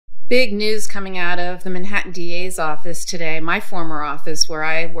Big news coming out of the Manhattan DA's office today, my former office where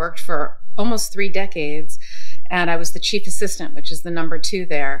I worked for almost 3 decades, and I was the chief assistant, which is the #2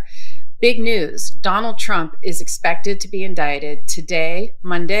 there. Big news, Donald Trump is expected to be indicted today,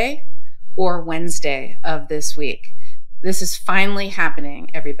 Monday, or Wednesday of this week. This is finally happening,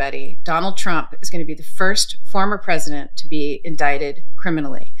 everybody. Donald Trump is going to be the first former president to be indicted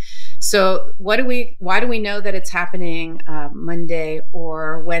criminally. So why do we know that it's happening Monday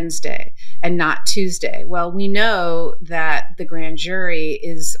or Wednesday and not Tuesday? Well, we know that the grand jury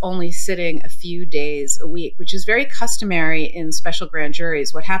is only sitting a few days a week, which is very customary in special grand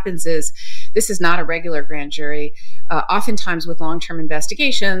juries. What happens is this is not a regular grand jury. Oftentimes with long-term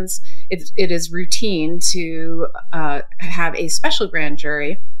investigations, it is routine to have a special grand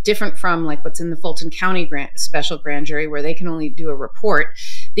jury, different from like what's in the Fulton County special grand jury where they can only do a report.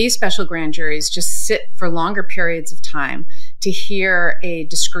 These special grand juries just sit for longer periods of time to hear a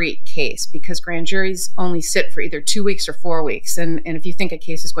discrete case, because grand juries only sit for either 2 weeks or 4 weeks. And if you think a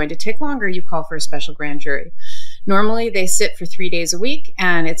case is going to take longer, you call for a special grand jury. Normally they sit for 3 days a week,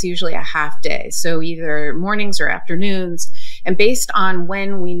 and it's usually a half day. So either mornings or afternoons. And based on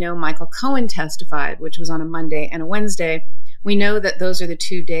when we know Michael Cohen testified, which was on a Monday and a Wednesday, we know that those are the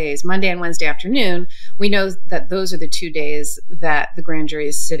 2 days, Monday and Wednesday afternoon, we know that those are the 2 days that the grand jury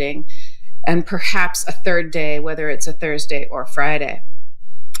is sitting, and perhaps a third day, whether it's a Thursday or Friday.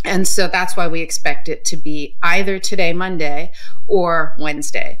 And so that's why we expect it to be either today, Monday, or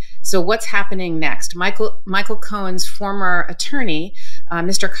Wednesday. So what's happening next? Michael Cohen's former attorney,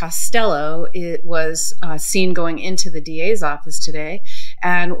 Mr. Costello, was seen going into the DA's office today.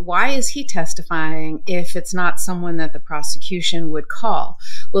 And why is he testifying if it's not someone that the prosecution would call?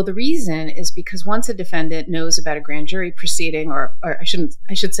 Well, the reason is because once a defendant knows about a grand jury proceeding, or I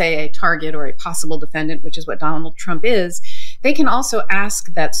should say a target or a possible defendant, which is what Donald Trump is, they can also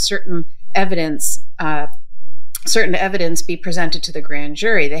ask that certain evidence be presented to the grand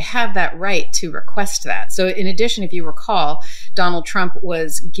jury. They have that right to request that. So in addition, if you recall, Donald Trump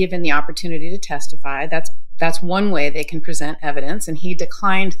was given the opportunity to testify. That's one way they can present evidence, and he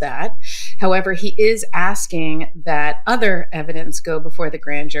declined that. However, he is asking that other evidence go before the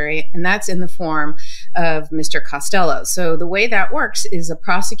grand jury, and that's in the form of Mr. Costello. So the way that works is a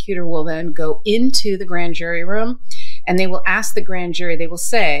prosecutor will then go into the grand jury room, and they will ask the grand jury, they will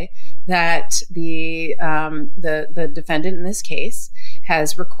say that the defendant in this case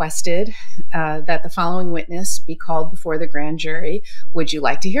has requested that the following witness be called before the grand jury. Would you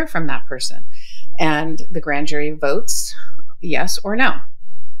like to hear from that person? And the grand jury votes yes or no.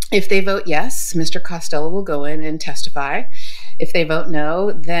 If they vote yes, Mr. Costello will go in and testify. If they vote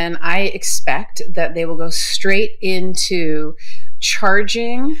no, then I expect that they will go straight into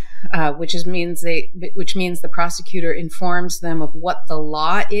charging, which means the prosecutor informs them of what the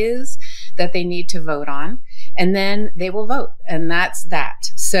law is that they need to vote on, and then they will vote, and that's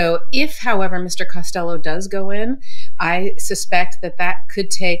that. So if, however, Mr. Costello does go in, I suspect that that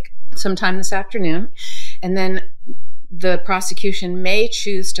could take sometime this afternoon, and then the prosecution may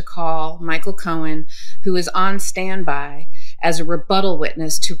choose to call Michael Cohen, who is on standby, as a rebuttal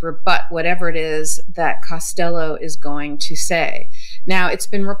witness to rebut whatever it is that Costello is going to say. Now, it's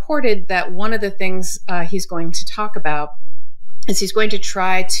been reported that one of the things he's going to talk about is he's going to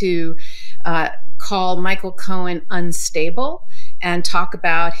try to call Michael Cohen unstable and talk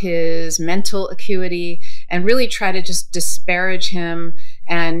about his mental acuity and really try to just disparage him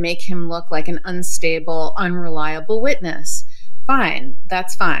and make him look like an unstable, unreliable witness. Fine,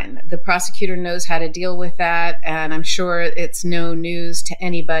 that's fine. The prosecutor knows how to deal with that, and I'm sure it's no news to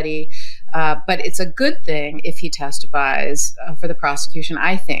anybody, but it's a good thing if he testifies for the prosecution,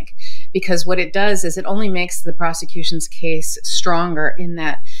 I think, because what it does is it only makes the prosecution's case stronger in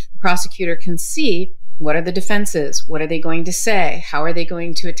that the prosecutor can see what are the defenses, what are they going to say, how are they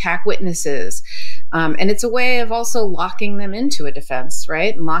going to attack witnesses, and it's a way of also locking them into a defense,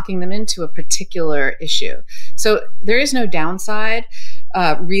 right? And locking them into a particular issue. So there is no downside,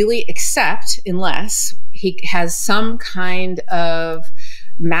 really, except unless he has some kind of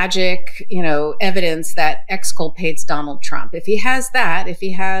magic, evidence that exculpates Donald Trump. If he has that, if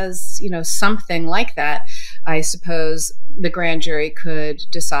he has, something like that, I suppose the grand jury could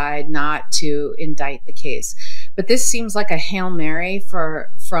decide not to indict the case. But this seems like a Hail Mary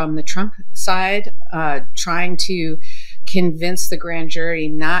from the Trump side, trying to convince the grand jury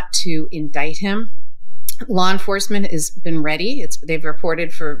not to indict him. Law enforcement has been ready. They've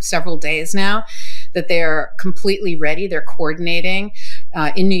reported for several days now that they're completely ready. They're coordinating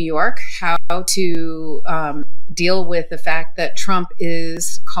in New York how to deal with the fact that Trump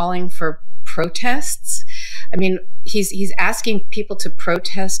is calling for protests I mean, he's asking people to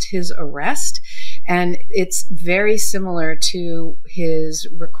protest his arrest, and it's very similar to his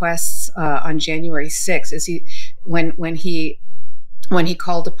requests on January 6th, when he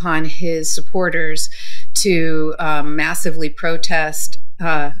called upon his supporters to massively protest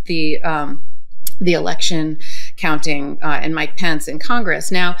the election counting and Mike Pence in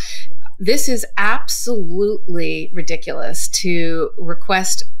Congress. Now, this is absolutely ridiculous to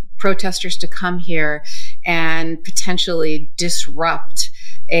request protesters to come here and potentially disrupt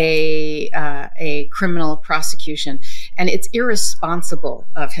a criminal prosecution. And it's irresponsible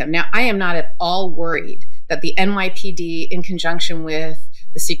of him. Now, I am not at all worried that the NYPD, in conjunction with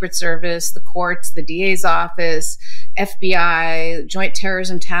the Secret Service, the courts, the DA's office, FBI, Joint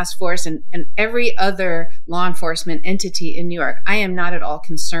Terrorism Task Force, and every other law enforcement entity in New York, I am not at all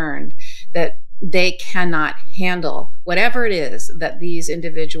concerned that they cannot handle whatever it is that these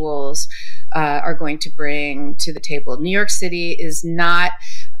individuals are going to bring to the table. New York City is not,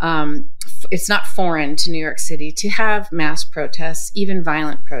 it's not foreign to New York City to have mass protests, even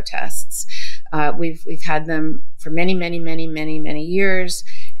violent protests. We've had them for many, many, many, many, many years,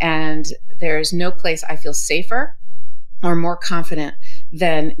 and there's no place I feel safer or more confident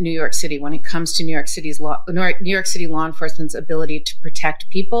than New York City when it comes to New York City law enforcement's ability to protect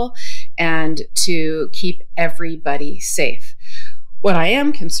people and to keep everybody safe. What I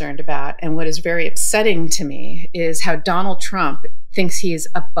am concerned about, and what is very upsetting to me, is how Donald Trump thinks he is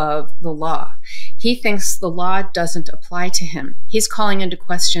above the law. He thinks the law doesn't apply to him. He's calling into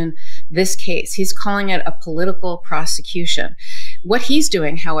question this case. He's calling it a political prosecution. What he's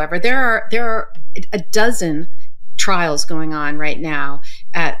doing, however, there are a dozen trials going on right now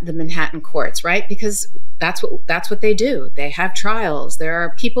at the Manhattan courts, right? Because that's what they do. They have trials. There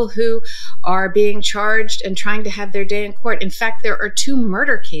are people who are being charged and trying to have their day in court. In fact, there are 2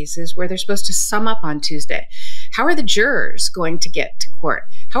 murder cases where they're supposed to sum up on Tuesday. How are the jurors going to get to court?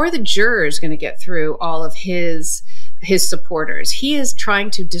 How are the jurors going to get through all of his supporters? He is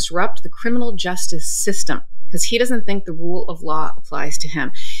trying to disrupt the criminal justice system because he doesn't think the rule of law applies to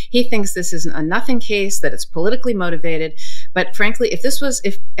him. He thinks this is a nothing case, that it's politically motivated. But frankly,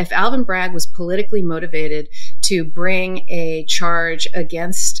 if Alvin Bragg was politically motivated to bring a charge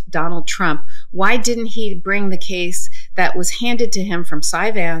against Donald Trump, why didn't he bring the case that was handed to him from Cy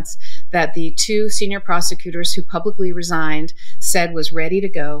Vance, that the 2 senior prosecutors who publicly resigned said was ready to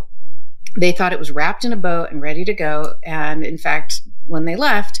go? They thought it was wrapped in a bow and ready to go. And in fact, when they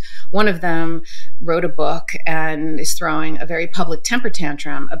left, one of them wrote a book and is throwing a very public temper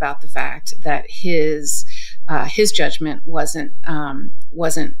tantrum about the fact that his judgment wasn't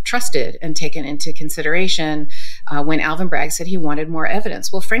trusted and taken into consideration when Alvin Bragg said he wanted more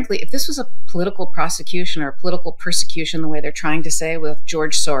evidence. Well, frankly, if this was a political prosecution or political persecution, the way they're trying to say with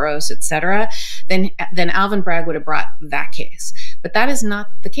George Soros, et cetera, then Alvin Bragg would have brought that case. But that is not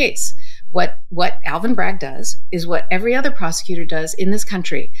the case. What Alvin Bragg does is what every other prosecutor does in this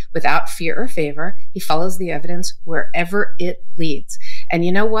country. Without fear or favor, he follows the evidence wherever it leads. And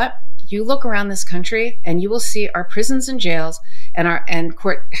you know what? You look around this country and you will see our prisons and jails and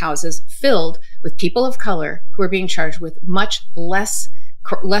courthouses filled with people of color who are being charged with much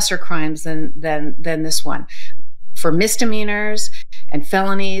lesser crimes than this one, for misdemeanors and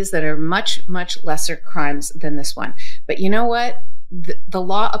felonies that are much, much lesser crimes than this one. But you know what? The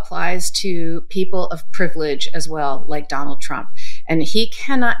law applies to people of privilege as well, like Donald Trump. And he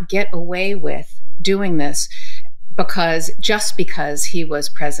cannot get away with doing this just because he was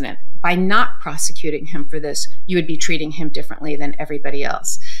president. By not prosecuting him for this, you would be treating him differently than everybody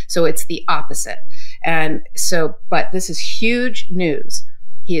else. So it's the opposite. And so, but this is huge news.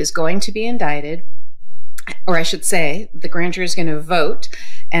 He is going to be indicted, or I should say, the grand jury is going to vote,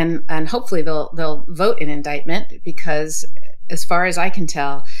 and hopefully they'll vote in indictment, because as far as I can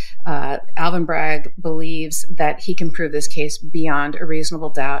tell, Alvin Bragg believes that he can prove this case beyond a reasonable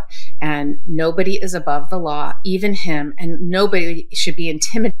doubt, and nobody is above the law, even him, and nobody should be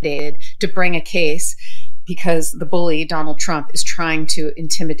intimidated to bring a case because the bully, Donald Trump, is trying to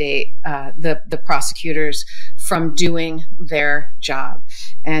intimidate the prosecutors from doing their job.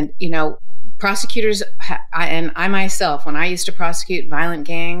 And, you know, prosecutors, and I myself, when I used to prosecute violent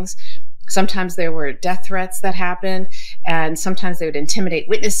gangs, sometimes there were death threats that happened, and sometimes they would intimidate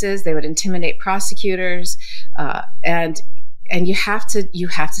witnesses, they would intimidate prosecutors, and you have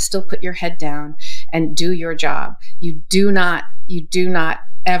to still put your head down and do your job. You do not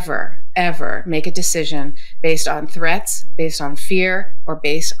ever ever make a decision based on threats, based on fear, or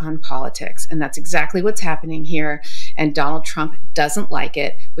based on politics. And that's exactly what's happening here. And Donald Trump doesn't like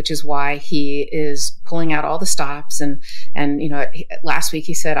it, which is why he is pulling out all the stops. And last week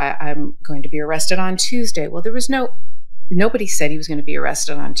he said, I'm going to be arrested on Tuesday. Well, nobody said he was going to be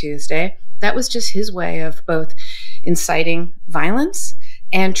arrested on Tuesday. That was just his way of both inciting violence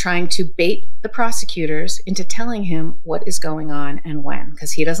and trying to bait the prosecutors into telling him what is going on and when,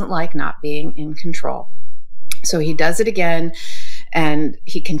 because he doesn't like not being in control. So he does it again, and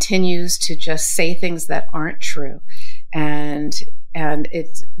he continues to just say things that aren't true. And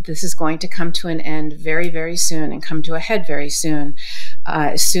this is going to come to an end very, very soon, and come to a head very soon,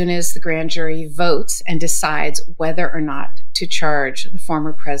 as soon as the grand jury votes and decides whether or not to charge the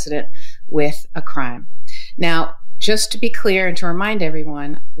former president with a crime. Now, just to be clear and to remind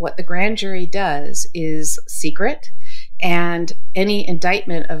everyone, what the grand jury does is secret, and any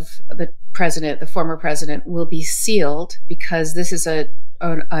indictment of the president, the former president, will be sealed, because this is an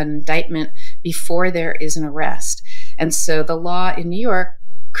indictment before there is an arrest. And so the law in New York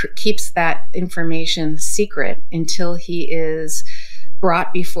keeps that information secret until he is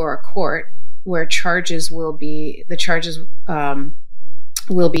brought before a court, where the charges will be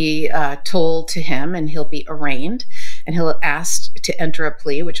told to him, and he'll be arraigned, and he'll asked to enter a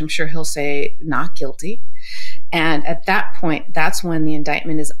plea, which I'm sure he'll say not guilty. And at that point, that's when the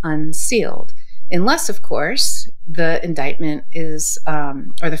indictment is unsealed, unless, of course, the indictment is,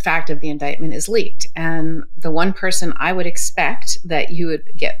 or the fact of the indictment is leaked. And the one person I would expect that you would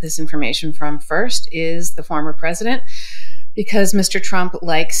get this information from first is the former president, because Mr. Trump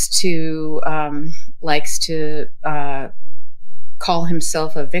likes to call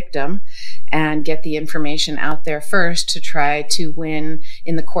himself a victim and get the information out there first to try to win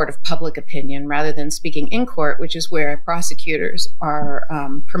in the court of public opinion, rather than speaking in court, which is where prosecutors are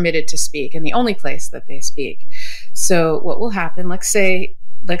permitted to speak, and the only place that they speak. So what will happen, let's say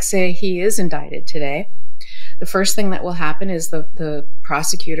he is indicted today, the first thing that will happen is the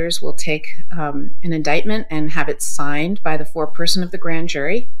prosecutors will take an indictment and have it signed by the foreperson of the grand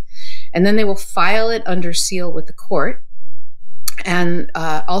jury, and then they will file it under seal with the court, and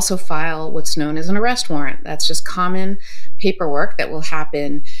also file what's known as an arrest warrant. That's just common paperwork that will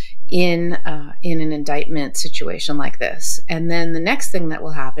happen in an indictment situation like this. And then the next thing that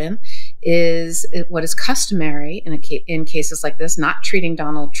will happen is what is customary in cases like this, not treating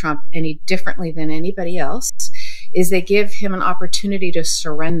Donald Trump any differently than anybody else, is they give him an opportunity to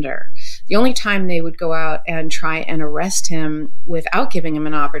surrender. The only time they would go out and try and arrest him without giving him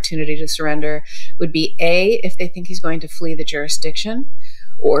an opportunity to surrender would be A, if they think he's going to flee the jurisdiction,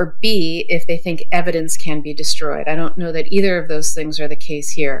 or B, if they think evidence can be destroyed. I don't know that either of those things are the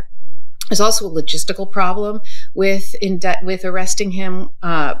case here. There's also a logistical problem with arresting him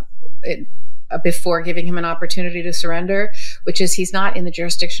before giving him an opportunity to surrender, which is he's not in the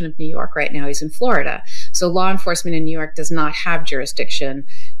jurisdiction of New York right now. He's in Florida. So law enforcement in New York does not have jurisdiction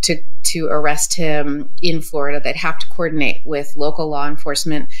to arrest him in Florida. They'd have to coordinate with local law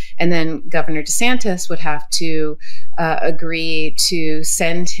enforcement. And then Governor DeSantis would have to agree to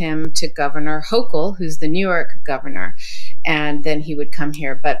send him to Governor Hochul, who's the New York governor. And then he would come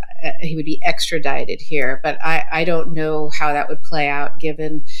here, but he would be extradited here. But I don't know how that would play out,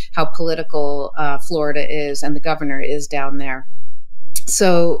 given how political Florida is and the governor is down there.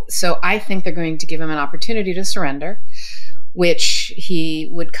 So I think they're going to give him an opportunity to surrender, which he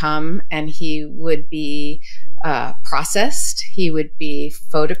would come and he would be processed. He would be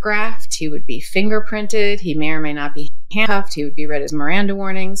photographed. He would be fingerprinted. He may or may not be handcuffed. He would be read his Miranda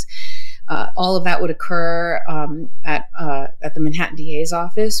warnings. All of that would occur at the Manhattan DA's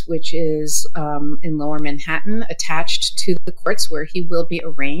office, which is in Lower Manhattan, attached to the courts where he will be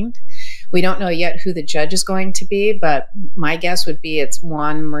arraigned. We don't know yet who the judge is going to be, but my guess would be it's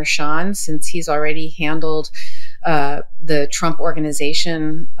Juan Merchan, since he's already handled the Trump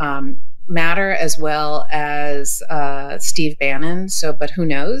Organization matter, as well as Steve Bannon. But who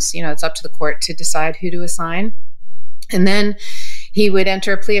knows? It's up to the court to decide who to assign. And then he would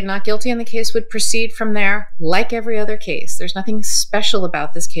enter a plea of not guilty, and the case would proceed from there like every other case. There's nothing special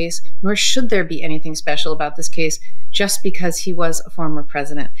about this case, nor should there be anything special about this case just because he was a former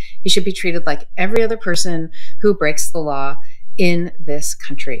president. He should be treated like every other person who breaks the law in this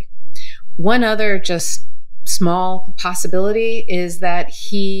country. One other just small possibility is that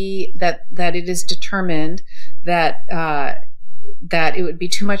it is determined that it would be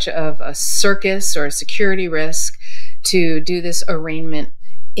too much of a circus or a security risk to do this arraignment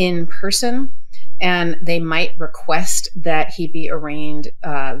in person, and they might request that he be arraigned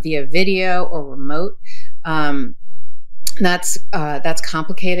via video or remote. That's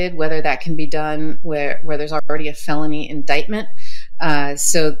complicated, whether that can be done where there's already a felony indictment.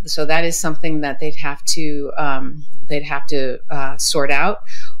 So that is something that they'd have to sort out,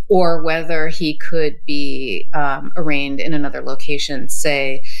 or whether he could be arraigned in another location,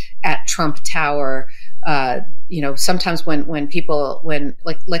 say at Trump Tower. Sometimes when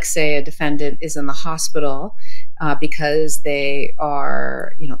let's say a defendant is in the hospital because they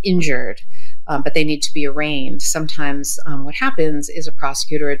are injured. But they need to be arraigned. Sometimes what happens is a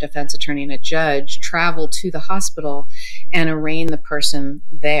prosecutor, a defense attorney, and a judge travel to the hospital and arraign the person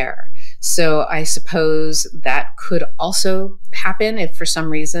there. So I suppose that could also happen if for some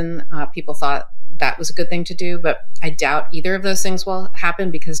reason people thought that was a good thing to do. But I doubt either of those things will happen,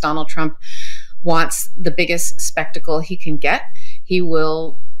 because Donald Trump wants the biggest spectacle he can get. He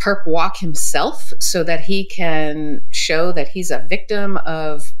will perp walk himself so that he can show that he's a victim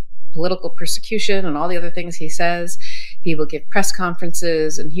of political persecution and all the other things he says. He will give press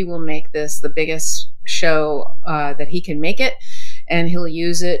conferences, and he will make this the biggest show that he can make it, and he'll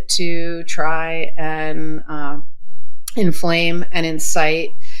use it to try and inflame and incite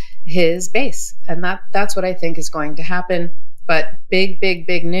his base. And that's what I think is going to happen. But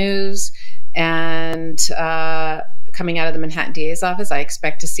big news. And coming out of the Manhattan DA's office, I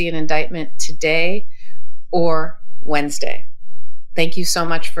expect to see an indictment today or Wednesday. Thank you so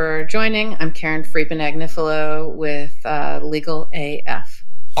much for joining. I'm Karen Friedman-Agnifilo with Legal AF.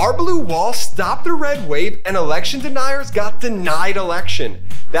 Our blue wall stopped the red wave, and election deniers got denied election.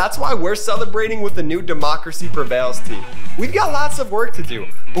 That's why we're celebrating with the new Democracy Prevails team. We've got lots of work to do,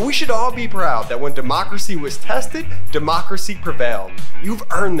 but we should all be proud that when democracy was tested, democracy prevailed. You've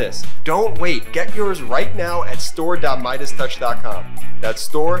earned this. Don't wait. Get yours right now at store.MidasTouch.com. That's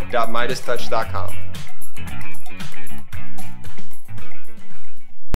store.MidasTouch.com.